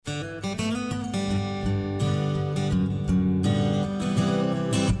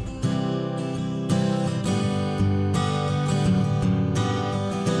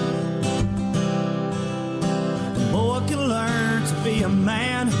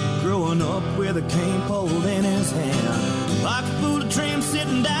growing up with a cane pole in his hand. Like a fool of tramp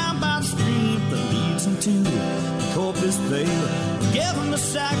sitting down by the stream that leads him to the Corpus Bay. Give him a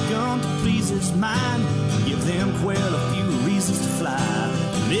shotgun to please his mind. Give them quail a few reasons to fly.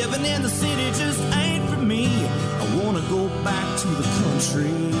 Living in the city just ain't for me. I wanna go back to the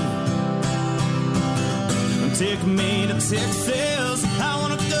country. Take me to Texas. I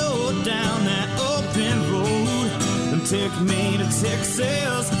wanna go down that open road. Take me to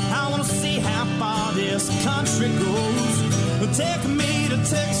Texas. I wanna see how far this country goes. Take me to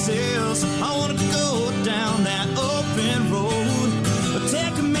Texas. I wanna go down that open road.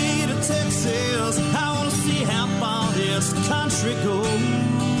 Take me to Texas. I wanna see how far this country goes.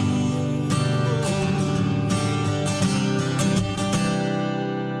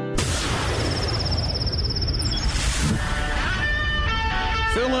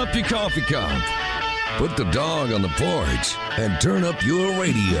 Fill up your coffee cup, put the dog on the porch, and turn up your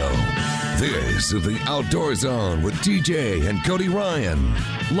radio. This is the Outdoor Zone with TJ and Cody Ryan,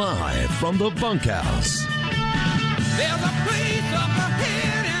 live from the Bunkhouse. There's a place up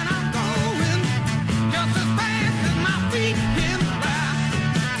ahead and I'm going just as fast as my feet can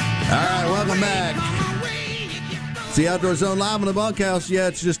fly. All right, welcome back. It's the Outdoor Zone live in the Bunkhouse. Yeah,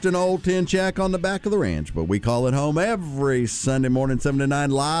 it's just an old tin shack on the back of the ranch, but we call it home every Sunday morning, 7 to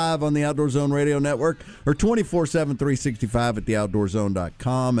 9, live on the Outdoor Zone Radio Network, or 24/7, 365 at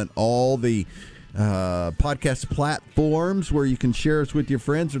theoutdoorzone.com, and all the podcast platforms where you can share us with your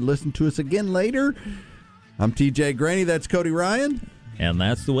friends or listen to us again later. I'm TJ Graney. That's Cody Ryan. And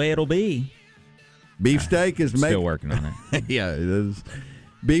that's the way it'll be. Beefsteak is still working on it. Yeah, it is.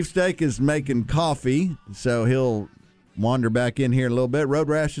 Beefsteak is making coffee, so he'll wander back in here in a little bit. Road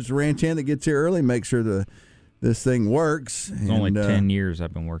Rash is the ranch hand that gets here early, make sure this thing works. It's only 10 years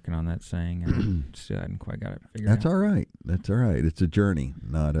I've been working on that saying, and still hadn't quite got it figured out. That's all right. That's all right. It's a journey,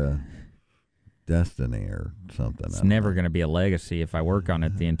 not a destiny or something. It's never going to be a legacy if I work on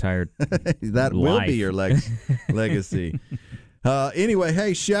it the entire that life. will be your legacy. Anyway,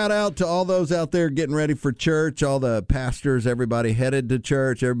 hey, shout out to all those out there getting ready for church, all the pastors, everybody headed to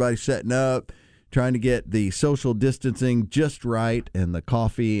church, everybody setting up, trying to get the social distancing just right, and the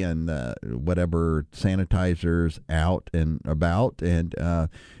coffee and whatever sanitizers out and about, and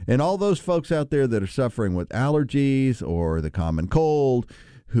all those folks out there that are suffering with allergies or the common cold,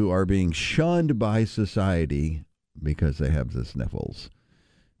 who are being shunned by society because they have the sniffles.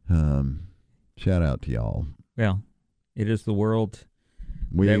 Shout out to y'all. Well, it is the world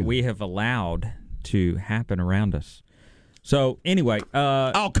that we have allowed to happen around us. So anyway,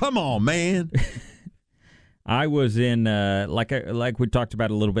 oh, come on, man! I was in like we talked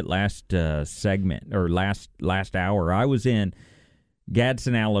about a little bit last segment or last hour. I was in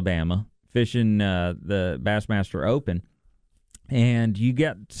Gadsden, Alabama, fishing the Bassmaster Open, and you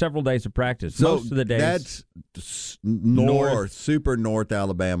get several days of practice. So most of the days, that's north, super north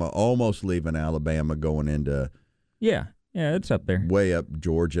Alabama, almost leaving Alabama, going into yeah, it's up there, way up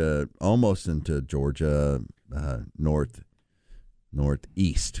Georgia, almost into Georgia,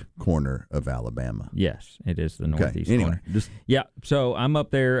 northeast corner of Alabama. Yes, it is the northeast anyway, corner. Yeah, so I'm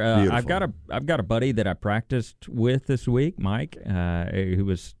up there. I've got a buddy that I practiced with this week, Mike.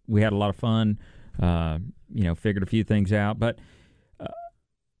 We had a lot of fun. Figured a few things out, but and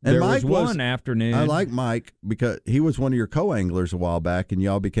there Mike was one afternoon. I like Mike because he was one of your co-anglers a while back, and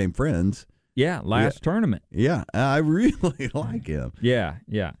y'all became friends. Yeah, last tournament. Yeah, I really like him. Yeah,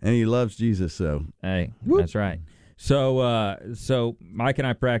 and he loves Jesus. So hey, that's right. So Mike and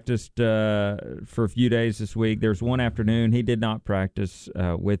I practiced for a few days this week. There's one afternoon he did not practice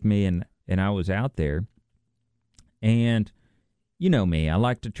with me, and I was out there. And you know me, I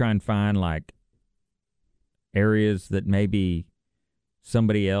like to try and find like areas that maybe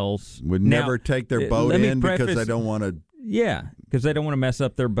somebody else would never take their boat in because they don't want to. Yeah, because they don't want to mess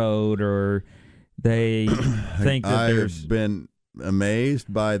up their boat, or they think that I've been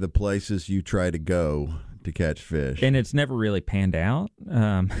amazed by the places you try to go to catch fish, and it's never really panned out.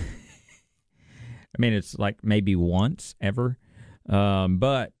 I mean, it's like maybe once ever,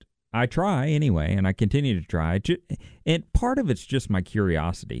 but I try anyway, and I continue to try. And part of it's just my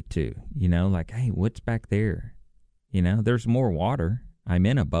curiosity too. Like, hey, what's back there? There's more water. I'm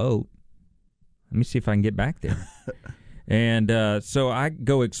in a boat. Let me see if I can get back there. And so I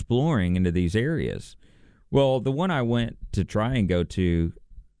go exploring into these areas. Well, the one I went to try and go to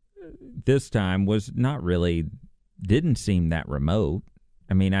this time didn't seem that remote.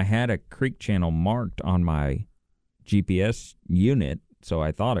 I mean, I had a creek channel marked on my GPS unit, so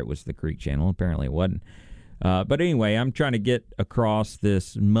I thought it was the creek channel. Apparently it wasn't. But anyway, I'm trying to get across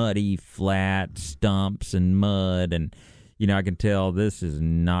this muddy, flat stumps and mud, and I can tell this is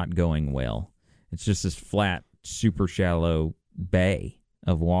not going well. It's just this flat, super shallow bay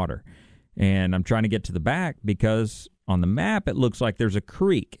of water. And I'm trying to get to the back because on the map it looks like there's a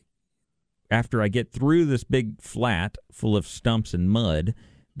creek. After I get through this big flat full of stumps and mud,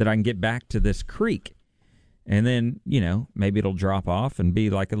 that I can get back to this creek. And then, maybe it'll drop off and be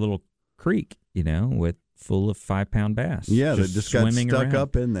like a little creek, with full of 5-pound bass. Yeah, that just got stuck around.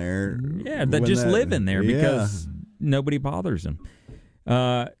 Up in there. Yeah, that just live in there because nobody bothers them.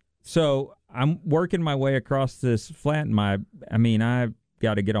 So I'm working my way across this flat. I've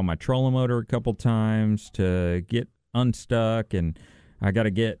got to get on my trolling motor a couple times to get unstuck, and I got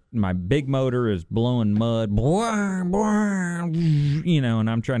to get my big motor is blowing mud, and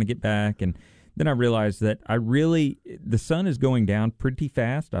I'm trying to get back. And then I realized that the sun is going down pretty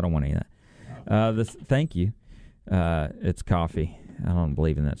fast. I don't want any of that. Thank you. It's coffee. I don't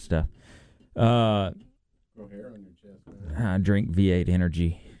believe in that stuff. I drink V8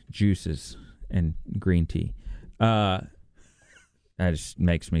 energy juices and green tea. That just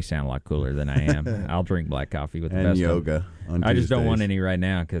makes me sound a lot cooler than I am. I'll drink black coffee with the and best yoga. On I just don't Tuesdays. want any right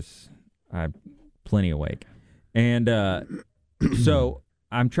now because I'm plenty awake. And so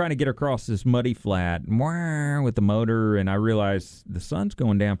I'm trying to get across this muddy flat with the motor, and I realize the sun's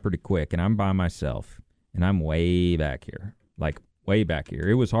going down pretty quick, and I'm by myself, and I'm way back here, like way back here.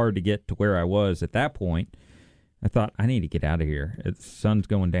 It was hard to get to where I was at that point. I thought, I need to get out of here. The sun's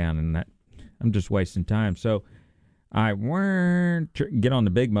going down, and I'm just wasting time. So I get on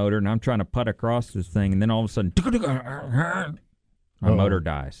the big motor, and I'm trying to putt across this thing, and then all of a sudden, my motor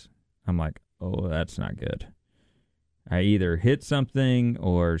dies. I'm like, oh, that's not good. I either hit something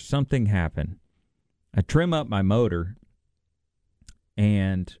or something happened. I trim up my motor,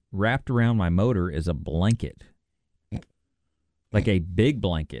 and wrapped around my motor is a blanket, like a big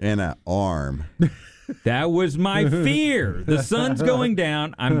blanket. And an arm. That was my fear. The sun's going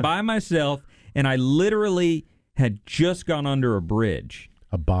down. I'm by myself, and I literally had just gone under a bridge.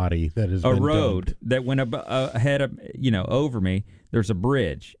 A body that is a road dumped. That went ahead of, over me. There's a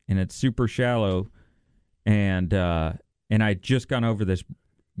bridge, and it's super shallow, and I just gone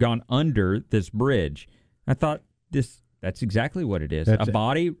under this bridge. I thought that's exactly what it is. A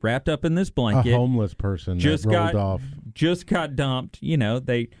body wrapped up in this blanket. A homeless person just rolled off. Just got dumped.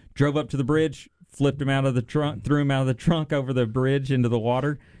 They drove up to the bridge, flipped him out of the trunk, threw him out of the trunk over the bridge into the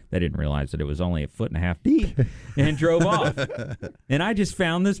water. They didn't realize that it was only 1.5 feet deep, and drove off. And I just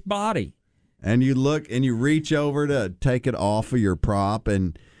found this body. And you look and you reach over to take it off of your prop,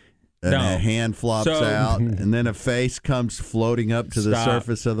 and a hand flops out, and then a face comes floating up to the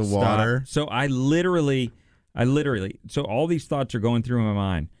surface of the water. So I literally, so all these thoughts are going through my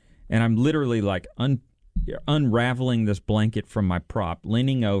mind, and I'm literally like unraveling this blanket from my prop,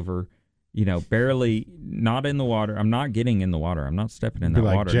 leaning over, barely not in the water. I'm not getting in the water. I'm not stepping in that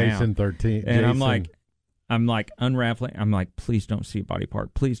like water Jason now. 13. And Jason. I'm like unraveling. I'm like, please don't see a body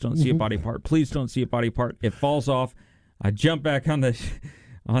part. Please don't see a body part. Please don't see a body part. It falls off. I jump back on the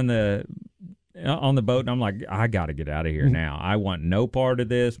boat, and I'm like, I got to get out of here now. I want no part of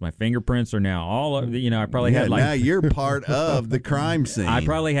this. My fingerprints are now all over. I probably had like, now you're part of the crime scene. I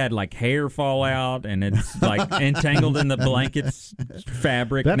probably had like hair fall out, and it's like entangled in the blanket's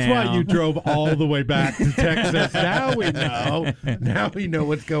fabric. That's now. why you drove all the way back to Texas. Now we know. Now we know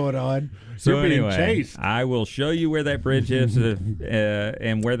what's going on. So you're being anyway, chased. I will show you where that bridge is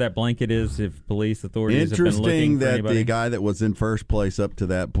and where that blanket is if police authorities have been looking for Interesting that anybody. the guy that was in first place up to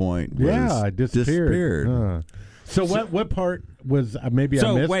that point disappeared. So what part was maybe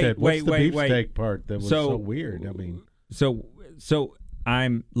I missed it? What's the beefsteak part that was so weird? I mean, so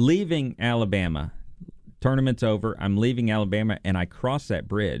I'm leaving Alabama. Tournament's over. I'm leaving Alabama, and I cross that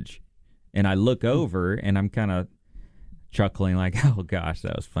bridge, and I look over, and I'm kind of chuckling like, oh gosh,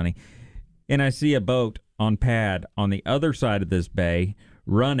 that was funny. And I see a boat on pad on the other side of this bay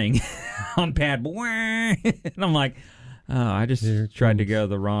running on pad. And I'm like, oh, I just tried to go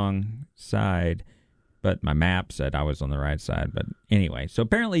the wrong side. But my map said I was on the right side. But anyway, so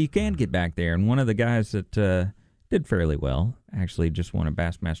apparently you can get back there. And one of the guys that did fairly well, actually just won a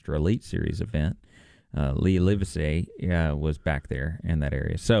Bassmaster Elite Series event, Lee Livesey, was back there in that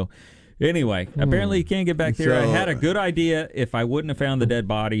area. So anyway, apparently you can't get back there. I had a good idea if I wouldn't have found the dead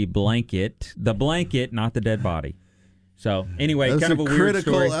body blanket. The blanket, not the dead body. So anyway, kind of a weird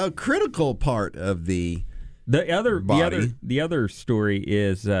story. A critical part of the body. The other story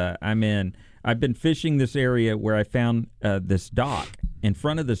is I've been fishing this area where I found this dock. In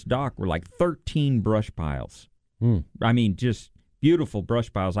front of this dock were like 13 brush piles. I mean, just beautiful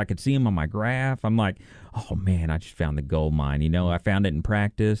brush piles. I could see them on my graph. I'm like, oh man, I just found the gold mine. I found it in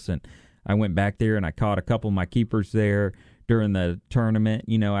practice, and I went back there and I caught a couple of my keepers there, during the tournament.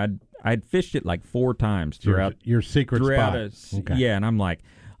 You know, I'd fished it like 4 times throughout your secret spot. Okay. Yeah, and I'm like,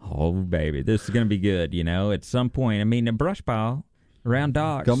 oh baby, this is going to be good. You know, at some point, I mean, a brush pile around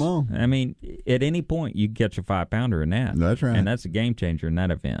docks. Come on. I mean, at any point you can catch a 5-pounder in that. That's right, and that's a game changer in that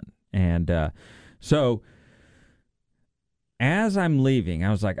event. And so as I'm leaving,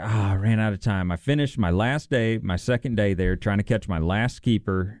 I was like, I ran out of time. I finished my second day there, trying to catch my last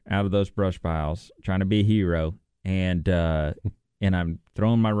keeper out of those brush piles, trying to be a hero. And I'm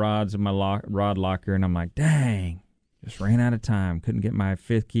throwing my rods in my rod locker, and I'm like, dang, just ran out of time. Couldn't get my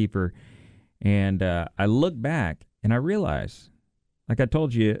 5th keeper. And I look back, and I realize, like I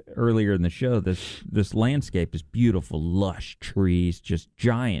told you earlier in the show, this landscape is beautiful, lush trees, just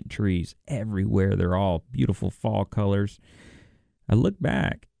giant trees everywhere. They're all beautiful fall colors. I look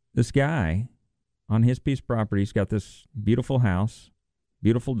back, this guy on his piece of property, he's got this beautiful house,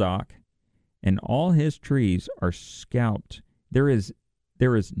 beautiful dock, and all his trees are scalped. There is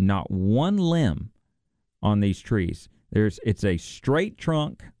not one limb on these trees. It's a straight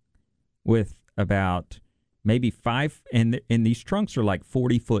trunk with about maybe 5, and these trunks are like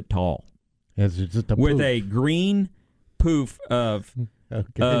 40 foot tall. With a green poof of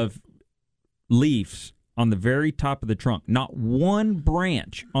leaves on the very top of the trunk. Not one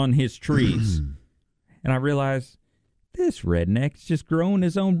branch on his trees. And I realized, this redneck's just growing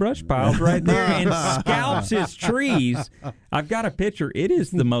his own brush piles right there and scalps his trees. I've got a picture. It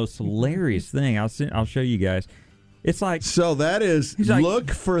is the most hilarious thing. I'll show you guys. It's like, so that is, look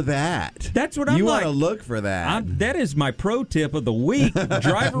for that. That's what I'm you like. You want to look for that. That is my pro tip of the week.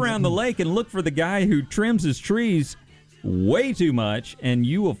 Drive around the lake and look for the guy who trims his trees way too much, and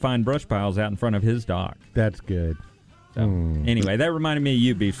you will find brush piles out in front of his dock. That's good. So, anyway, that reminded me of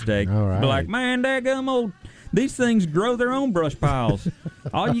you, Beefsteak. All right. Be like, man, daggum old, these things grow their own brush piles.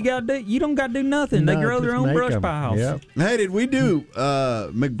 All you got to do, you don't got to do nothing. They grow their own brush piles. Yep. Hey, did we do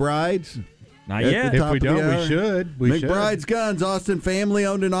McBride's? Not yet. If we don't, we should. McBride's Guns, Austin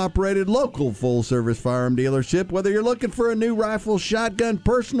family-owned and operated local full-service firearm dealership. Whether you're looking for a new rifle, shotgun,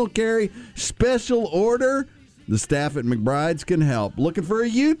 personal carry, special order, the staff at McBride's can help. Looking for a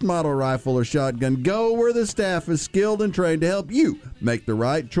youth model rifle or shotgun? Go where the staff is skilled and trained to help you make the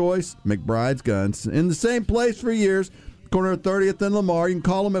right choice. McBride's Guns. In the same place for years, corner of 30th and Lamar. You can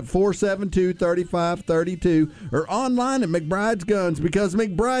call them at 472-3532 or online at McBride's Guns, because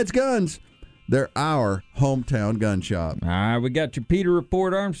McBride's Guns, they're our hometown gun shop. All right, we got your Peter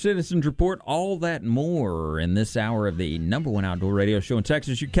Report, Armed Citizens Report, all that and more in this hour of the #1 outdoor radio show in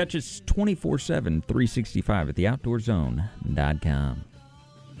Texas. You catch us 24/7, 365 at theoutdoorzone.com.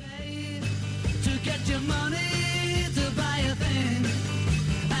 To get your money to buy a thing,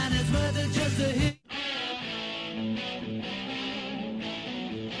 and it's worth it just to hit.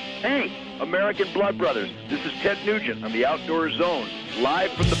 Hey, American Blood Brothers, this is Ted Nugent on the Outdoor Zone,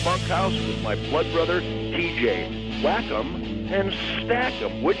 live from the Bunkhouse with my blood brother, TJ. Whack 'em and stack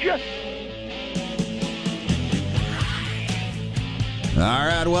 'em, would ya? All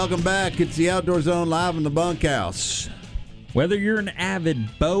right, welcome back. It's the Outdoor Zone live in the Bunkhouse. Whether you're an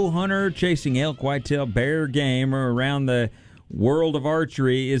avid bow hunter chasing elk, whitetail, bear, game, or around the world of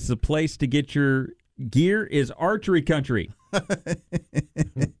archery, is the place to get your gear is Archery Country.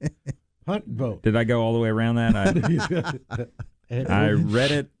 Hunt and boat. Did I go all the way around that? I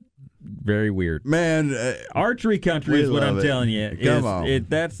read it very weird. Man, Archery Country is what I'm telling you. Come on.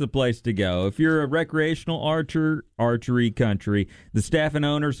 That's the place to go. If you're a recreational archer, Archery Country. The staff and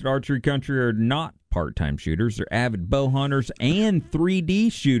owners at Archery Country are not part-time shooters. They're avid bow hunters and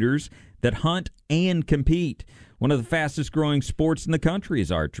 3D shooters that hunt and compete. One of the fastest-growing sports in the country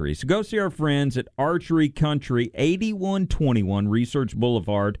is archery. So go see our friends at Archery Country, 8121 Research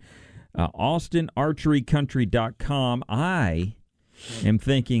Boulevard, AustinArcheryCountry.com. I am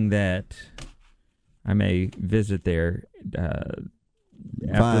thinking that I may visit there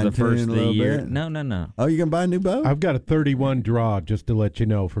after the first of the year. Bit. No. Oh, you going to buy a new bow? I've got a 31 draw, just to let you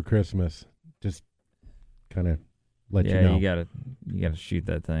know, for Christmas. Just kind of let you know. Yeah, you gotta shoot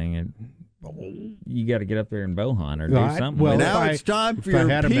that thing, and you got to get up there and bow hunt or do something. Well, now it's time for your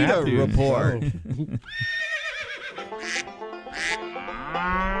PETA report.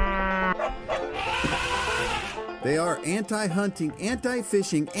 They are anti-hunting,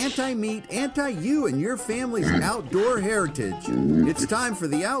 anti-fishing, anti-meat, anti-you and your family's outdoor heritage. It's time for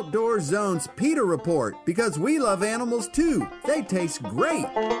the Outdoor Zone's PETA Report, because we love animals too. They taste great.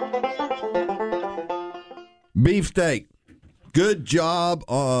 Beefsteak. Good job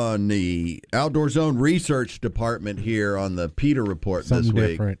on the Outdoor Zone Research Department here on the PETA Report Something this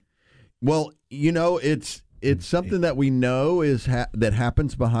week. Different. Well, you know, it's something that we know is that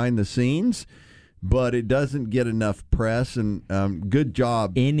happens behind the scenes, but it doesn't get enough press, and good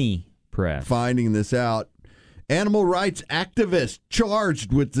job any press finding this out. Animal rights activist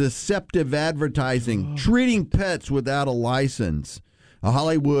charged with deceptive advertising, treating pets without a license. A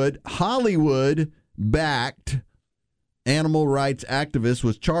Hollywood-backed animal rights activist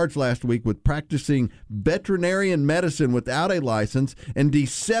was charged last week with practicing veterinarian medicine without a license and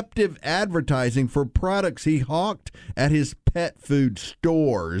deceptive advertising for products he hawked at his pet food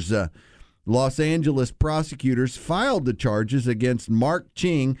stores. Los Angeles prosecutors filed the charges against Mark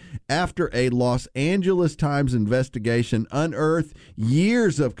Ching after a Los Angeles Times investigation unearthed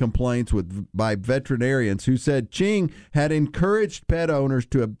years of complaints by veterinarians who said Ching had encouraged pet owners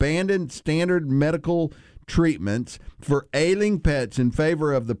to abandon standard medical treatments for ailing pets in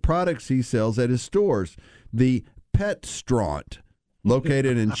favor of the products he sells at his stores. The Pet Straunt,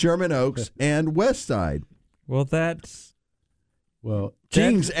 located in Sherman Oaks and West Side. Well,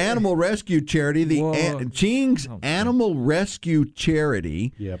 Ching's Animal Rescue Charity, Ching's Animal Rescue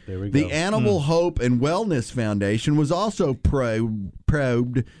Charity, yep, there we go. The Animal Hope and Wellness Foundation was also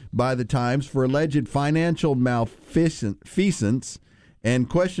probed by the Times for alleged financial malfeasance and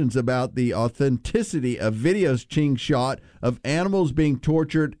questions about the authenticity of videos Ching shot of animals being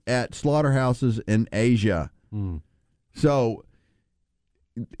tortured at slaughterhouses in Asia. So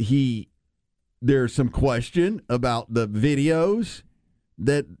there's some question about the videos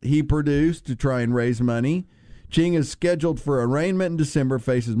that he produced to try and raise money. Ching is scheduled for arraignment in December,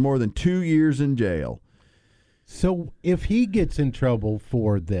 faces more than 2 years in jail. So if he gets in trouble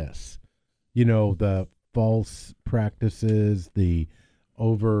for this, the false practices, the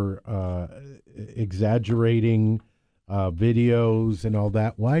over exaggerating videos and all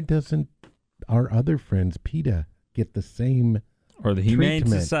that, why doesn't our other friends, PETA, get the same or the Humane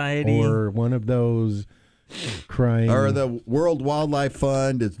Society or one of those crying? Or the World Wildlife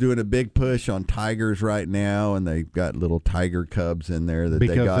Fund is doing a big push on tigers right now, and they've got little tiger cubs in there that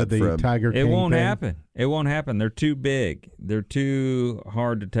because they got of the from Tiger King It won't thing? happen. It won't happen. They're too big. They're too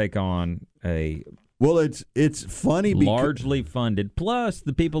hard to take on a Well, it's funny because largely funded. Plus,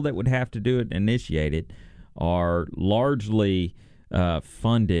 the people that would have to do it and initiate it are largely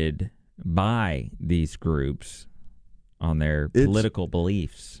funded by these groups on their political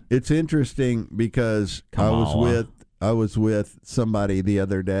beliefs. It's interesting because I was with somebody the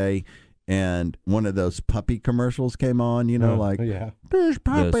other day, and one of those puppy commercials came on. These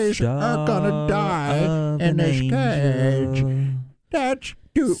puppies are gonna die in this cage.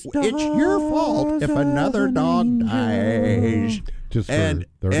 It's your fault if another dog dies. And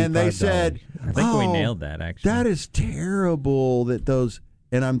they said, I think we nailed that, actually. That is terrible that those,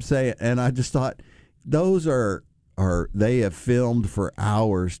 and I'm saying, and I just thought, those are they have filmed for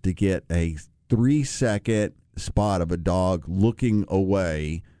hours to get a 3-second spot of a dog looking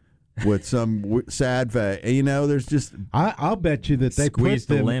away with some sad face. There's just... I'll bet you that they squeezed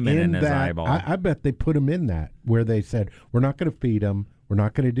put the them lemon in his that, eyeball. I bet they put them in that, where they said, we're not going to feed them, we're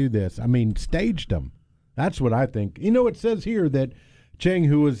not going to do this. I mean, staged them. That's what I think. It says here that Ching,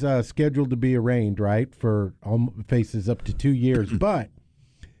 who was scheduled to be arraigned, right, for faces up to 2 years, but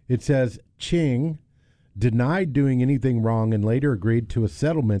it says Ching denied doing anything wrong and later agreed to a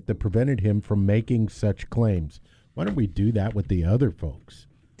settlement that prevented him from making such claims. Why don't we do that with the other folks?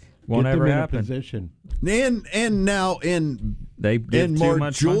 Won't Get ever them in happen. a position. And now in give more too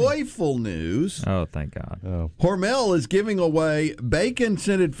much joyful news, oh, thank God! Hormel is giving away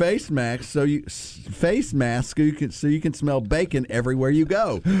bacon-scented face masks, so you can smell bacon everywhere you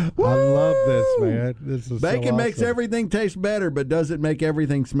go. I love this, man. This is bacon so awesome. makes everything taste better, but does it make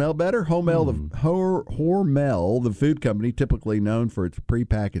everything smell better? Hormel, the food company typically known for its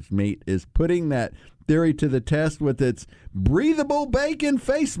prepackaged meat, is putting that theory to the test with its breathable bacon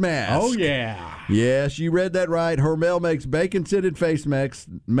face mask. Oh, yeah. Yes, you read that right. Hormel makes bacon-scented face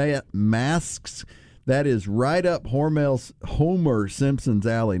masks. That is right up Homer Simpson's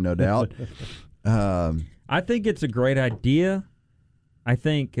alley, no doubt. I think it's a great idea. I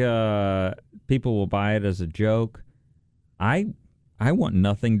think people will buy it as a joke. I want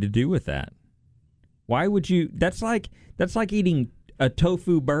nothing to do with that. Why would you? That's like eating a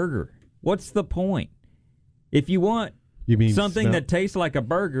tofu burger. What's the point? If you want something that tastes like a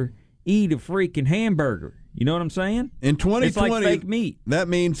burger, eat a freaking hamburger. You know what I'm saying? In 2020, it's like fake meat. That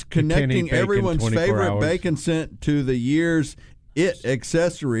means connecting everyone's favorite bacon scent to the year's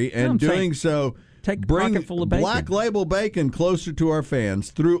accessory, and doing so bring full of bacon. Black Label bacon closer to our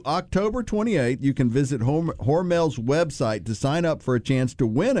fans. Through October 28th, you can visit Hormel's website to sign up for a chance to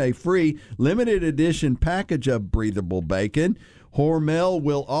win a free limited edition package of breathable bacon. Hormel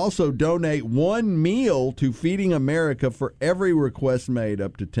will also donate one meal to Feeding America for every request made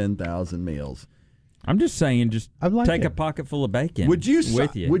up to 10,000 meals. I'm just saying, I like take it. a pocket full of bacon Would you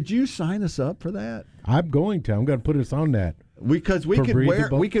with you. Would you sign us up for that? I'm going to. I'm going to put us on that. Because we For could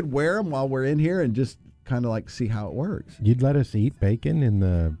breathable? wear them while we're in here and just kind of like see how it works. You'd let us eat bacon in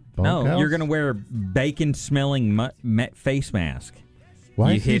the bunkhouse? No, you're going to wear a bacon-smelling face mask.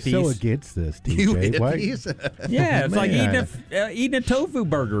 Why you is he so hippies. against this, TJ? You Why- hippies. Yeah, it's like Man. eating a tofu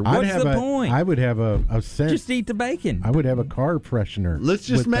burger. I'd What's have the point? I would have a scent. Just eat the bacon. I would have a car freshener. Let's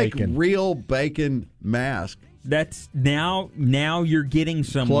just with make bacon. real bacon mask. That's now you're getting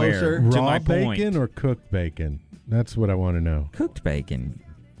somewhere. Closer. To raw my point. bacon or cooked bacon. That's what I want to know. Cooked bacon.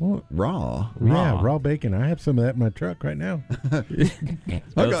 Raw. Yeah, raw bacon. I have some of that in my truck right now. Well,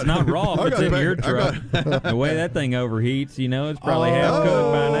 it's not raw I if it's got in your bacon. truck. The way that thing overheats, it's probably half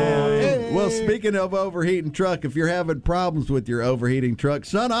cooked by now. Well, speaking of overheating truck, if you're having problems with your overheating truck,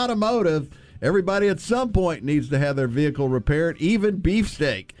 Sun Automotive, everybody at some point needs to have their vehicle repaired, even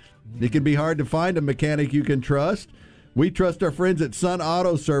beefsteak. It can be hard to find a mechanic you can trust. We trust our friends at Sun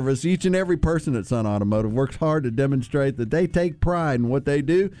Auto Service. Each and every person at Sun Automotive works hard to demonstrate that they take pride in what they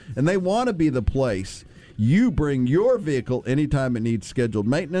do, and they want to be the place you bring your vehicle anytime it needs scheduled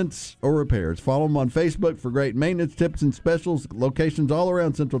maintenance or repairs. Follow them on Facebook for great maintenance tips and specials. Locations all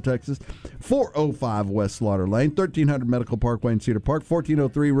around Central Texas. 405 West Slaughter Lane, 1300 Medical Parkway in Cedar Park,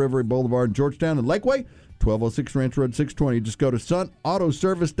 1403 Rivery Boulevard in Georgetown, and Lakeway, 1206 Ranch Road 620. Just go to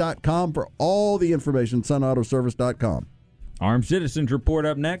sunautoservice.com for all the information. Sunautoservice.com. Armed Citizens Report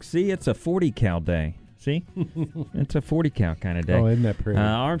up next. See, it's a 40 cal day. See? It's a 40 cal kind of day. Oh, isn't that pretty?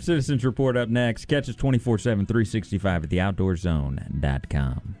 Armed Citizens Report up next. Catch us 24/7, 365 at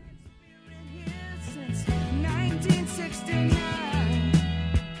theoutdoorzone.com. Since 1969.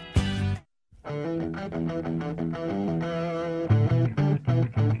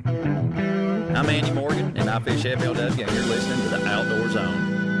 I'm Andy Morgan, and I fish FLW, and you're listening to the Outdoor Zone.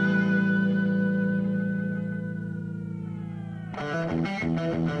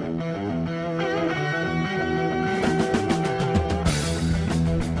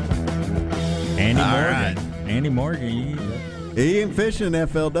 Andy Morgan. He ain't fishing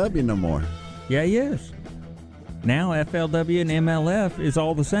FLW no more. Yeah, he is. Now FLW and MLF is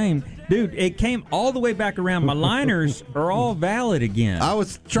all the same. Dude, it came all the way back around. My liners are all valid again. I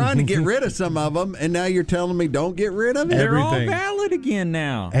was trying to get rid of some of them, and now you're telling me don't get rid of it? They're everything. all valid again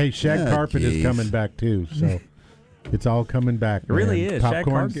now. Hey, shag carpet is geez. coming back too, so it's all coming back. It really man. is. Shag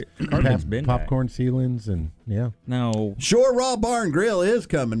carpet's been back. popcorn ceilings, and yeah. No. Shore Raw Bar and Grill is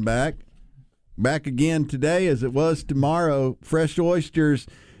coming back. Back again today as it was tomorrow. Fresh oysters.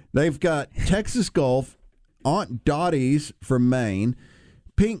 They've got Texas Gulf, Aunt Dottie's from Maine,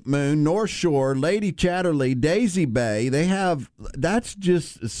 Pink Moon, North Shore, Lady Chatterley, Daisy Bay. That's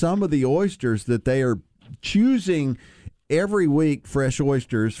just some of the oysters that they are choosing every week, fresh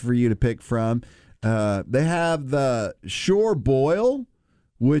oysters for you to pick from. They have the Shore Boil,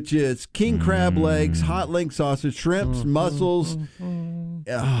 which is king crab legs, hot link sausage, shrimps, mussels.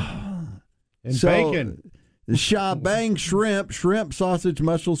 And bacon. The Shabang shrimp, sausage,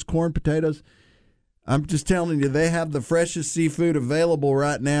 mussels, corn, potatoes. I'm just telling you, they have the freshest seafood available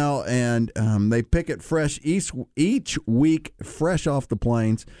right now, and they pick it fresh each week, fresh off the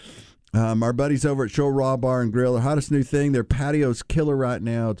plains. Our buddies over at Show Raw Bar and Grill, the hottest new thing, their patio's killer right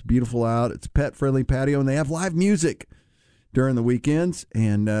now. It's beautiful out. It's a pet-friendly patio, and they have live music during the weekends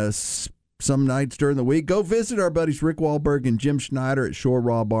and some nights during the week. Go visit our buddies Rick Wahlberg and Jim Schneider at Shore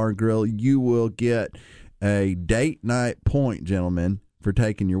Raw Bar and Grill. You will get a date night point, gentlemen, for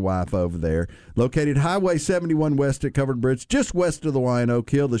taking your wife over there. Located Highway 71 West at Covered Bridge, just west of the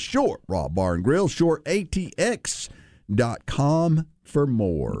Wyandotte Hill, the Shore Raw Bar and Grill, shoreatx.com for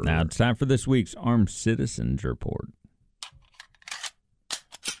more. Now it's time for this week's Armed Citizens Report.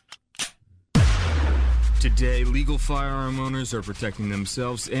 Today, legal firearm owners are protecting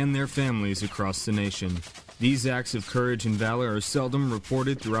themselves and their families across the nation. These acts of courage and valor are seldom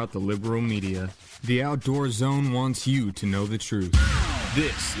reported throughout the liberal media. The Outdoor Zone wants you to know the truth.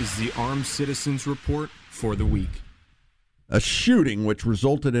 This is the Armed Citizens Report for the week. A shooting which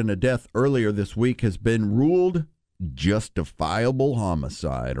resulted in a death earlier this week has been ruled justifiable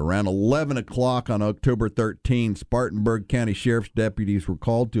homicide. Around 11 o'clock on October 13, Spartanburg County Sheriff's deputies were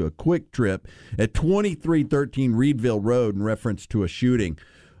called to a quick trip at 2313 Reedville Road in reference to a shooting.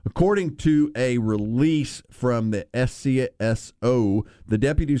 According to a release from the SCSO, the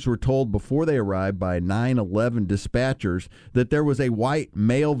deputies were told before they arrived by 9/11 dispatchers that there was a white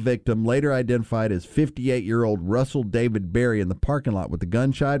male victim, later identified as 58-year-old Russell David Berry, in the parking lot with a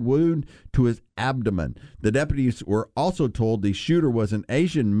gunshot wound to his abdomen. The deputies were also told the shooter was an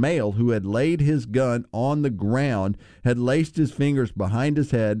Asian male who had laid his gun on the ground, had laced his fingers behind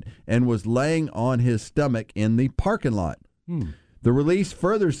his head, and was laying on his stomach in the parking lot. The release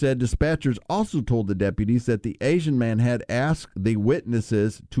further said dispatchers also told the deputies that the Asian man had asked the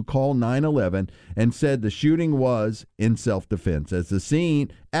witnesses to call 911 and said the shooting was in self-defense. At the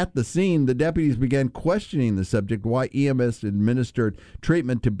scene, the deputies began questioning the subject why EMS administered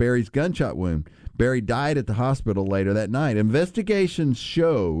treatment to Barry's gunshot wound. Barry died at the hospital later that night. Investigations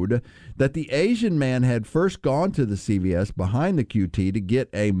showed that the Asian man had first gone to the CVS behind the QT to get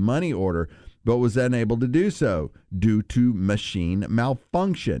a money order, but was unable to do so due to machine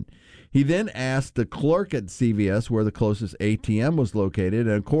malfunction. He then asked the clerk at CVS where the closest ATM was located,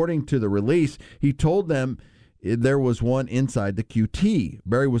 and according to the release, he told them there was one inside the QT.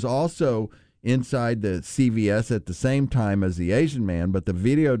 Barry was also inside the CVS at the same time as the Asian man, but the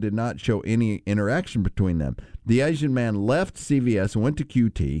video did not show any interaction between them. The Asian man left CVS and went to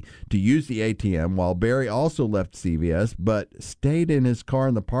QT to use the ATM, while Barry also left CVS but stayed in his car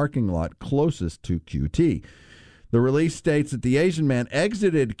in the parking lot closest to QT. The release states that the Asian man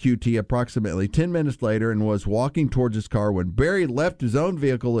exited QT approximately 10 minutes later and was walking towards his car when Barry left his own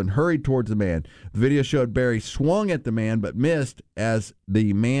vehicle and hurried towards the man. The video showed Barry swung at the man but missed as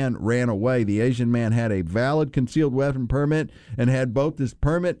the man ran away. The Asian man had a valid concealed weapon permit and had both his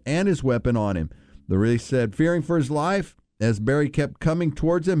permit and his weapon on him. The release said, fearing for his life, as Barry kept coming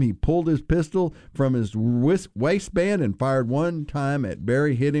towards him, he pulled his pistol from his waistband and fired one time at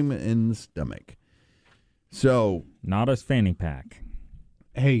Barry, hit him in the stomach. So, not his fanny pack.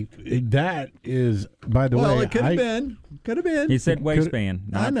 Hey, that is, by the way, well, it could have been. Could have been. He said waistband,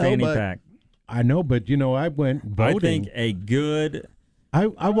 not fanny pack. I know, but I went voting. I think a good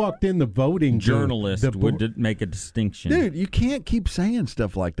I walked in the voting journalist would make a distinction. Dude, you can't keep saying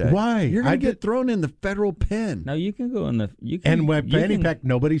stuff like that. Why? You're going to get thrown in the federal pen. No, you can go in the. And with fanny pack,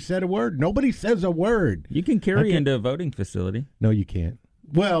 nobody said a word. Nobody says a word. You can carry into a voting facility. No, you can't.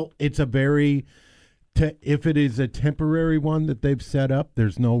 Well, it's a very. If it is a temporary one that they've set up,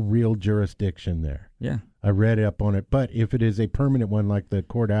 there's no real jurisdiction there. Yeah. I read up on it. But if it is a permanent one like the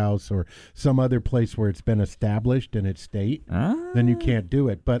courthouse or some other place where it's been established in its state, then you can't do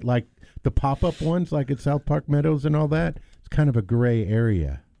it. But like the pop-up ones like at South Park Meadows and all that, it's kind of a gray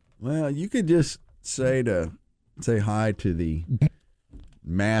area. Well, you could just say hi to the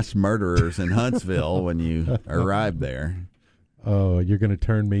mass murderers in Huntsville when you arrive there. Oh, you're going to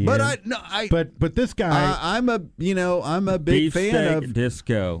turn me but in. But this guy, I'm a big fan of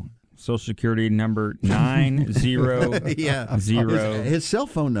disco. Social Security number 900. Yeah, his cell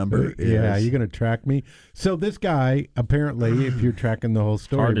phone number. Yeah, you're going to track me. So this guy, apparently, if you're tracking the whole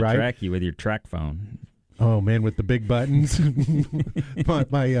story, hard to right? track you with your track phone. Oh man, with the big buttons.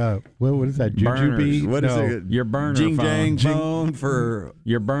 my what is that? Jujube? What is it? Your burner Jing phone. Jang phone for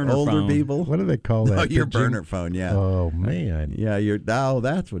your burner older phone. people. What do they call that? Oh, your burner phone. Yeah. Oh man. Yeah,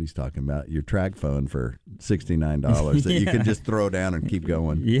 that's what he's talking about. Your track phone for $69 that you can just throw down and keep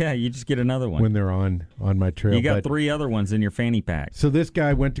going. Yeah, you just get another one when they're on my trail. You got 3 other ones in your fanny pack. So this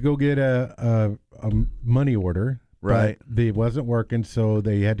guy went to go get a money order. Right. But it wasn't working, so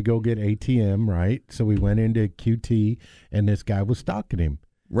they had to go get ATM, right? So we went into QT, and this guy was stalking him.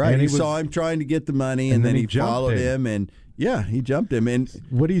 Right. And he saw him trying to get the money, and then he followed him, and, yeah, he jumped him. And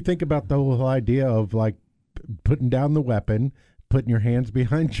what do you think about the whole idea of, like, putting down the weapon, putting your hands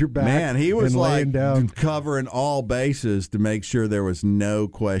behind your back? Man, he was, like, down. covering all bases to make sure there was no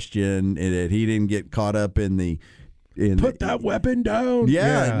question that he didn't get caught up in the Put that weapon down.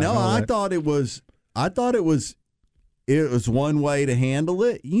 Yeah. No, I thought it was one way to handle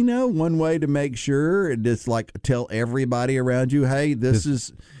it, one way to make sure and just like tell everybody around you, hey,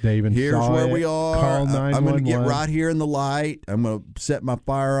 here's where we are. Call 911. I'm going to get right here in the light. I'm going to set my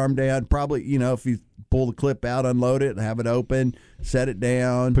firearm down. Probably, if you pull the clip out, unload it, have it open, set it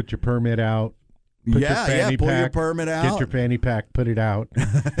down. Put your permit out. Pull your permit out. Get your fanny pack, put it out.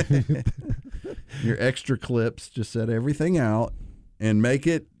 Your extra clips, just set everything out and make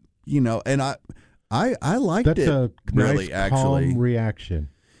it, and I liked it. That's a really, nice, actually. calm reaction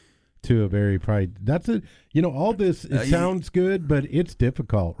to a very that's a all this. It sounds good, but it's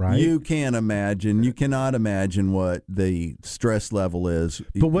difficult, right? You can't imagine. You cannot imagine what the stress level is.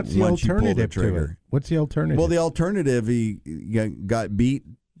 But what's the alternative to it? What's the alternative? Well, the alternative, he got beat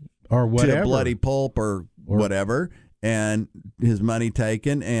or whatever to a bloody pulp or whatever, and his money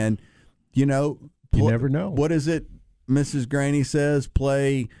taken. And, you never know. What is it Mrs. Graney says?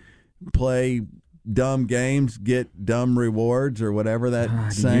 Play dumb games, get dumb rewards, or whatever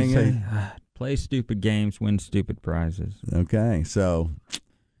that saying is. Play stupid games, win stupid prizes. Okay, so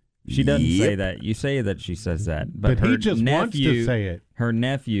she doesn't say that. You say that she says that, but he just wants to say it. Her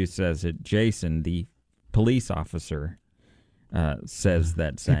nephew says it. Jason, the police officer, says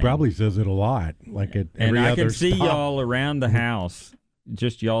that saying. He probably says it a lot, like at every and I other can see stop. y'all around the house,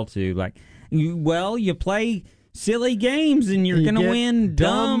 just y'all two, like, you play silly games and you're going to win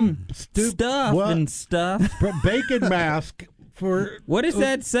dumb stuff and stuff. Bacon mask. What is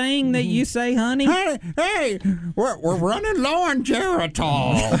that saying that you say, honey? Hey, we're running low on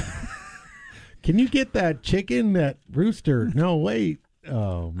Geritol. Can you get that chicken, that rooster? No, wait.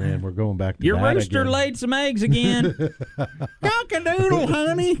 Oh, man, we're going back to your that rooster again. laid some eggs again. Cock-a-doodle,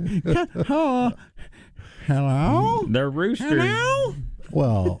 honey. Hello? The rooster. Hello?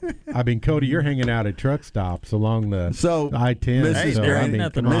 Well, I mean, Cody, you're hanging out at truck stops along the I-10. Mrs. so, Graney,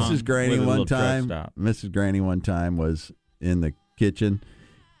 nothing wrong Mrs. Graney with a one little truck time. stop. Mrs. Graney one time was in the kitchen,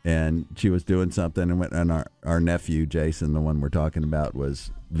 and she was doing something, and our nephew Jason, the one we're talking about,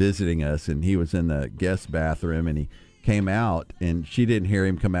 was visiting us, and he was in the guest bathroom, and he came out, and she didn't hear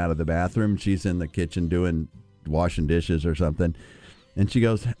him come out of the bathroom. She's in the kitchen washing dishes or something, and she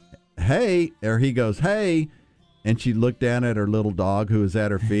goes, "Hey," or he goes, "Hey," and she looked down at her little dog who was at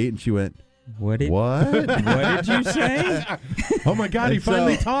her feet, and she went, What did you say? Oh, my God, he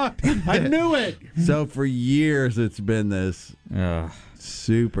finally talked. I knew it. So for years, it's been this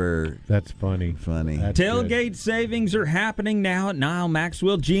super That's funny. That's Tailgate good. savings are happening now at Nile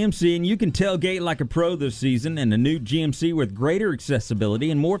Maxwell GMC, and you can tailgate like a pro this season in a new GMC with greater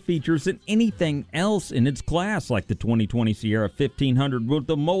accessibility and more features than anything else in its class, like the 2020 Sierra 1500 with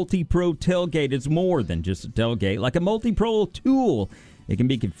the Multi-Pro tailgate. It's more than just a tailgate, like a multi-pro tool. It can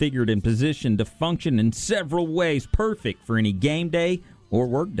be configured and positioned to function in several ways, perfect for any game day or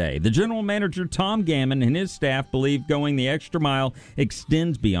work day. The general manager, Tom Gammon, and his staff believe going the extra mile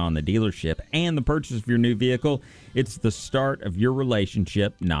extends beyond the dealership and the purchase of your new vehicle. It's the start of your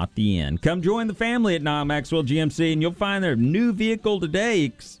relationship, not the end. Come join the family at Nile Maxwell GMC, and you'll find their new vehicle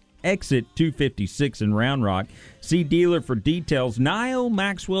today, exit 256 in Round Rock. See dealer for details.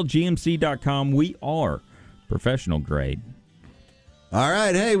 NileMaxwellGMC.com. We are professional grade. All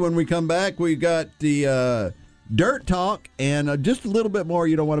right, hey, when we come back, we got the Dirt Talk and just a little bit more.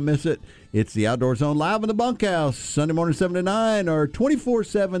 You don't want to miss it. It's the Outdoor Zone live in the Bunkhouse, Sunday morning 7 to 9, or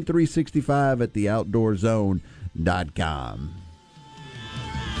 24/7, 365 at theoutdoorzone.com.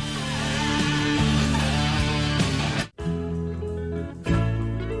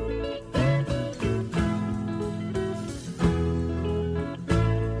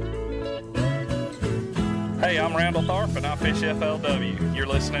 Hey, I'm Randall Tharp, and I fish FLW. You're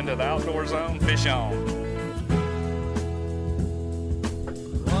listening to the Outdoor Zone. Fish on.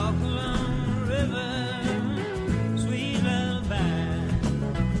 Walk along the river, sweet lullaby.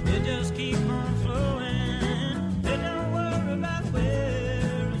 It just keep on flowing. It don't worry about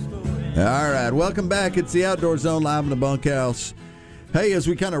where it's going. All right, welcome back. It's the Outdoor Zone live in the Bunkhouse. Hey, as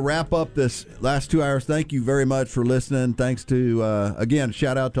we kind of wrap up this last 2 hours, thank you very much for listening. Thanks to, again,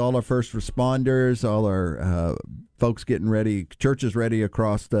 shout out to all our first responders, all our folks getting ready, churches ready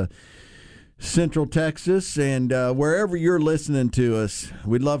across the Central Texas, and wherever you're listening to us,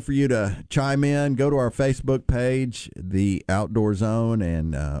 we'd love for you to chime in. Go to our Facebook page, The Outdoor Zone,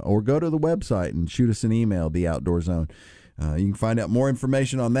 and or go to the website and shoot us an email, The Outdoor Zone. You can find out more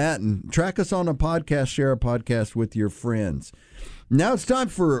information on that and track us on a podcast, share a podcast with your friends. Now it's time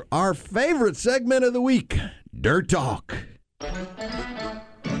for our favorite segment of the week, Dirt Talk.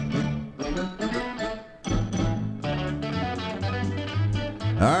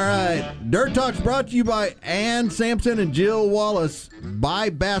 All right, Dirt Talk's brought to you by Ann Sampson and Jill Wallace. Buy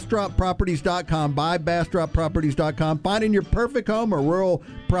BassDropProperties.com. Buy BassDropProperties.com. Finding your perfect home or rural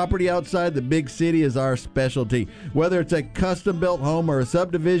property outside the big city is our specialty. Whether it's a custom-built home or a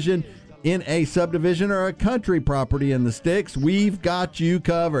subdivision in a subdivision or a country property in the sticks, we've got you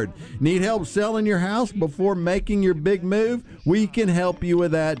covered. Need help selling your house before making your big move? We can help you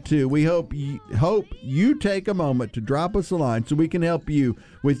with that too. We hope you take a moment to drop us a line so we can help you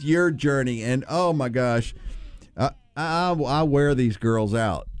with your journey. And oh my gosh, I wear these girls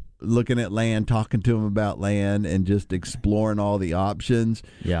out looking at land, talking to them about land, and just exploring all the options.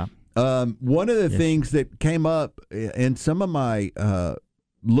 Yeah. One of the things that came up in some of my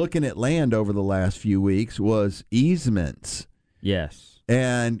looking at land over the last few weeks was easements. Yes.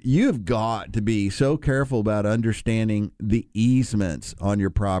 And you've got to be so careful about understanding the easements on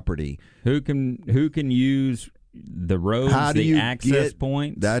your property. Who can use the roads, How do the you access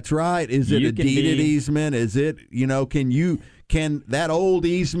points. That's right. Is it a deeded easement? Is it, can that old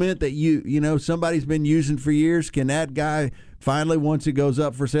easement that somebody's been using for years, can that guy finally, once it goes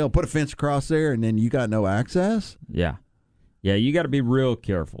up for sale, put a fence across there and then you got no access? Yeah. Yeah, you got to be real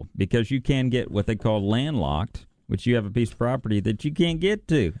careful because you can get what they call landlocked, which you have a piece of property that you can't get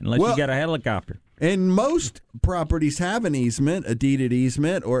to unless you got a helicopter. And most properties have an easement, a deeded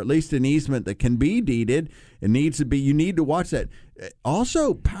easement, or at least an easement that can be deeded. It needs to be. You need to watch that.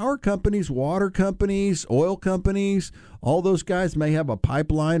 Also, power companies, water companies, oil companies, all those guys may have a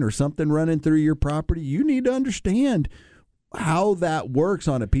pipeline or something running through your property. You need to understand how that works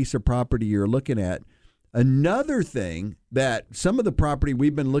on a piece of property you're looking at. Another thing that some of the property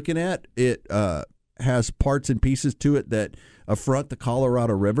we've been looking at, it has parts and pieces to it that affront the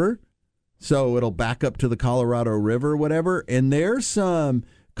Colorado River. So it'll back up to the Colorado River or whatever. And there's some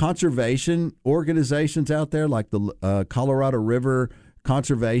conservation organizations out there like the Colorado River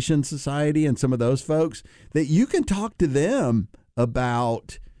Conservation Society and some of those folks that you can talk to them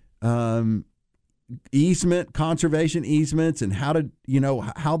about conservation easements and how to,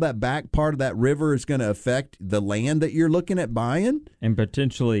 how that back part of that river is going to affect the land that you're looking at buying. And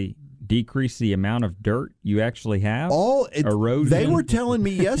potentially decrease the amount of dirt you actually have. Erosion. They were telling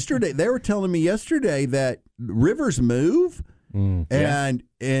me yesterday that rivers move and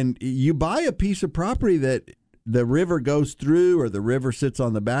you buy a piece of property that the river goes through or the river sits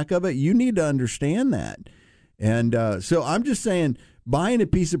on the back of it. You need to understand that. And so I'm just saying, buying a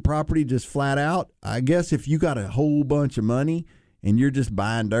piece of property just flat out, I guess if you got a whole bunch of money and you're just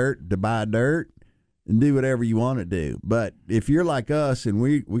buying dirt to buy dirt, and do whatever you want to do. But if you're like us and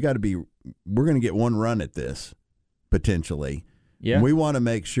we're going to get one run at this potentially. Yeah. And we want to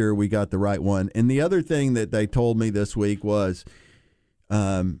make sure we got the right one. And the other thing that they told me this week was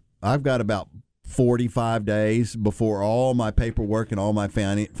I've got about 45 days before all my paperwork and all my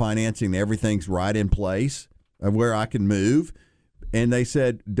financing, everything's right in place of where I can move. And they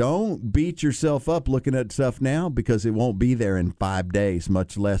said, don't beat yourself up looking at stuff now because it won't be there in 5 days,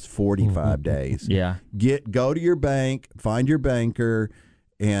 much less 45 days. Yeah. Go to your bank, find your banker,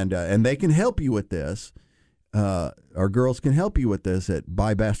 and they can help you with this. Our girls can help you with this at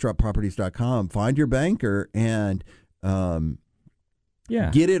buybastropproperties.com. Find your banker and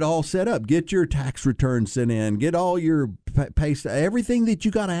get it all set up. Get your tax returns sent in. Get all your pay everything that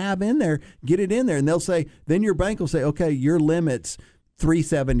you got to have in there. Get it in there, and they'll say. Then your bank will say, "Okay, your limit's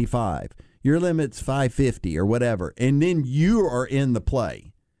 $375. Your limit's $550 or whatever," and then you are in the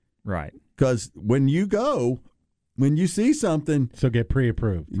play, right? Because when you see something, so get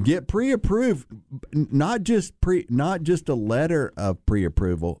pre-approved. Get pre-approved, not just a letter of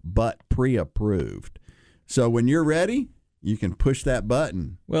pre-approval, but pre-approved. So when you're ready, you can push that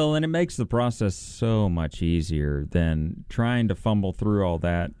button. Well, and it makes the process so much easier than trying to fumble through all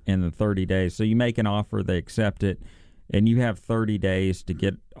that in the 30 days. So you make an offer, they accept it, and you have 30 days to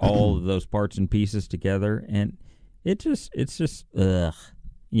get all of those parts and pieces together. And it's just, ugh.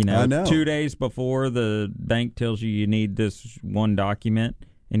 I know. 2 days before the bank tells you need this one document,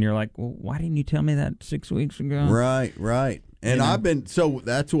 and you're like, well, why didn't you tell me that 6 weeks ago? Right. And so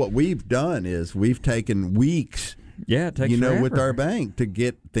that's what we've done is we've taken weeks. Yeah, it takes forever. With our bank to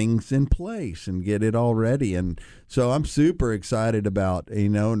get things in place and get it all ready. And so I'm super excited about,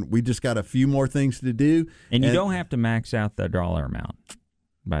 and we just got a few more things to do. And you don't have to max out the dollar amount,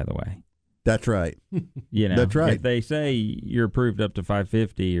 by the way. That's right. That's right. If they say you're approved up to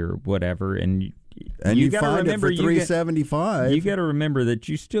 $550 or whatever, and you find it for $375, you got to remember that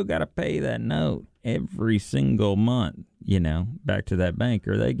you still got to pay that note every single month, back to that bank,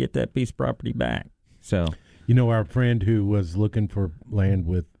 or they get that piece of property back. So, our friend who was looking for land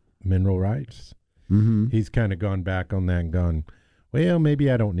with mineral rights, he's kind of gone back on that and gone, well, maybe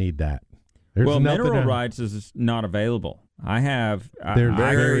I don't need that. Mineral rights is not available. They're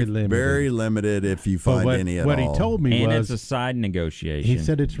very limited. Very limited if you find any at all. What he told me was, it's a side negotiation. He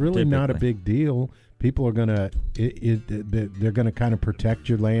said it's really not a big deal. People are gonna, they're gonna kind of protect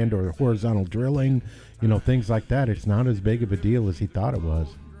your land or horizontal drilling, things like that. It's not as big of a deal as he thought it was.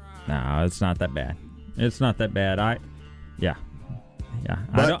 No, it's not that bad. It's not that bad. I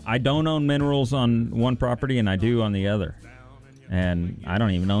don't own minerals on one property, and I do on the other, and I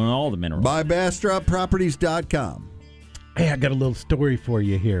don't even own all the minerals. BuyBastropProperties.com. Hey, I got a little story for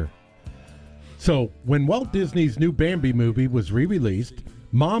you here. So, when Walt Disney's new Bambi movie was re-released,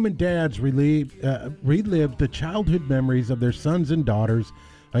 mom and dads relived the childhood memories of their sons and daughters.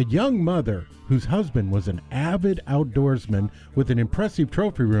 A young mother whose husband was an avid outdoorsman with an impressive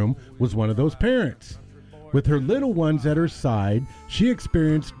trophy room was one of those parents. With her little ones at her side, she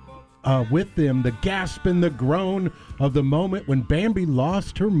experienced with them the gasp and the groan of the moment when Bambi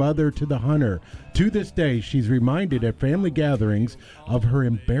lost her mother to the hunter. To this day, she's reminded at family gatherings of her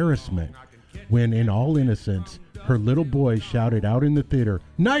embarrassment when, in all innocence, her little boy shouted out in the theater,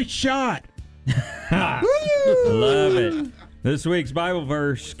 "Nice shot!" Love it. This week's Bible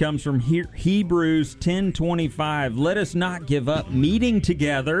verse comes from Hebrews 10:25. Let us not give up meeting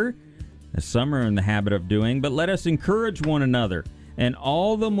together, as some are in the habit of doing, but let us encourage one another, and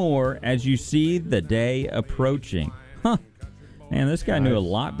all the more as you see the day approaching. Huh. Man, this guy knew a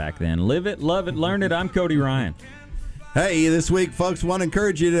lot back then. Live it, love it, learn it. I'm Cody Ryan. Hey, this week, folks, want to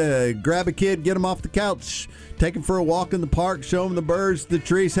encourage you to grab a kid, get them off the couch, take them for a walk in the park, show them the birds, the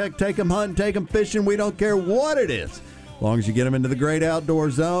trees, heck, take them hunting, take them fishing. We don't care what it is. As long as you get them into the great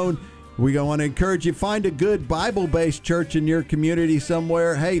outdoor zone, we want to encourage you, find a good Bible-based church in your community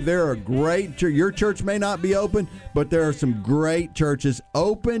somewhere. Hey, there are great churches. Your church may not be open, but there are some great churches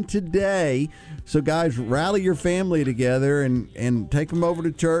open today. So, guys, rally your family together and take them over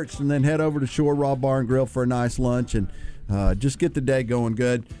to church, and then head over to Shore Raw Bar and Grill for a nice lunch, and just get the day going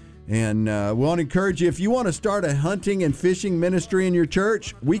good. And we want to encourage you, if you want to start a hunting and fishing ministry in your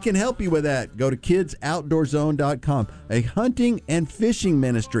church, we can help you with that. Go to kidsoutdoorzone.com. A hunting and fishing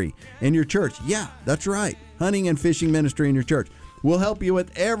ministry in your church. Yeah, that's right. Hunting and fishing ministry in your church. We'll help you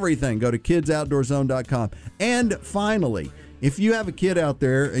with everything. Go to kidsoutdoorzone.com. And finally, if you have a kid out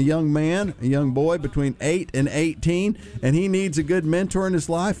there, a young man, a young boy between 8 and 18, and he needs a good mentor in his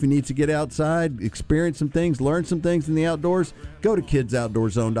life, he needs to get outside, experience some things, learn some things in the outdoors, go to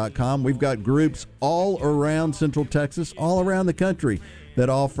kidsoutdoorzone.com. We've got groups all around Central Texas, all around the country, that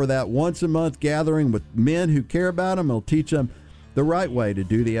offer that once-a-month gathering with men who care about them. They'll teach them the right way to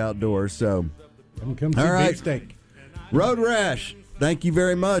do the outdoors. So, come see all right. Big Steak. Road Rash, thank you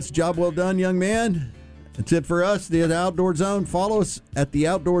very much. Job well done, young man. That's it for us, the Outdoor Zone. Follow us at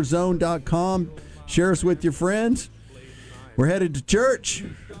theoutdoorzone.com. Share us with your friends. We're headed to church.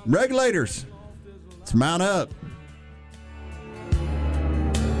 Regulators, let's mount up.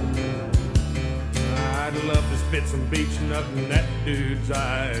 I'd love to spit some beach nut in that dude's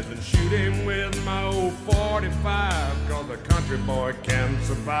eyes and shoot him with my old 45, cause a country boy can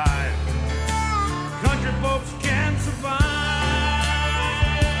survive. Country folks can survive.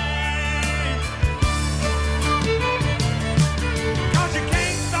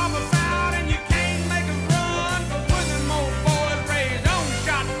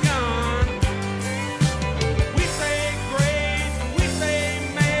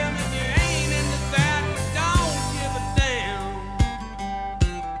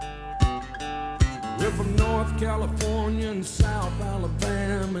 California and South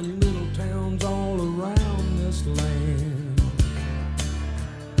Alabama and little towns all around this land.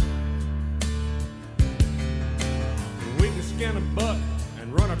 We can skin a buck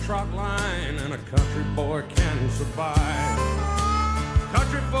and run a trot line, and a country boy can survive.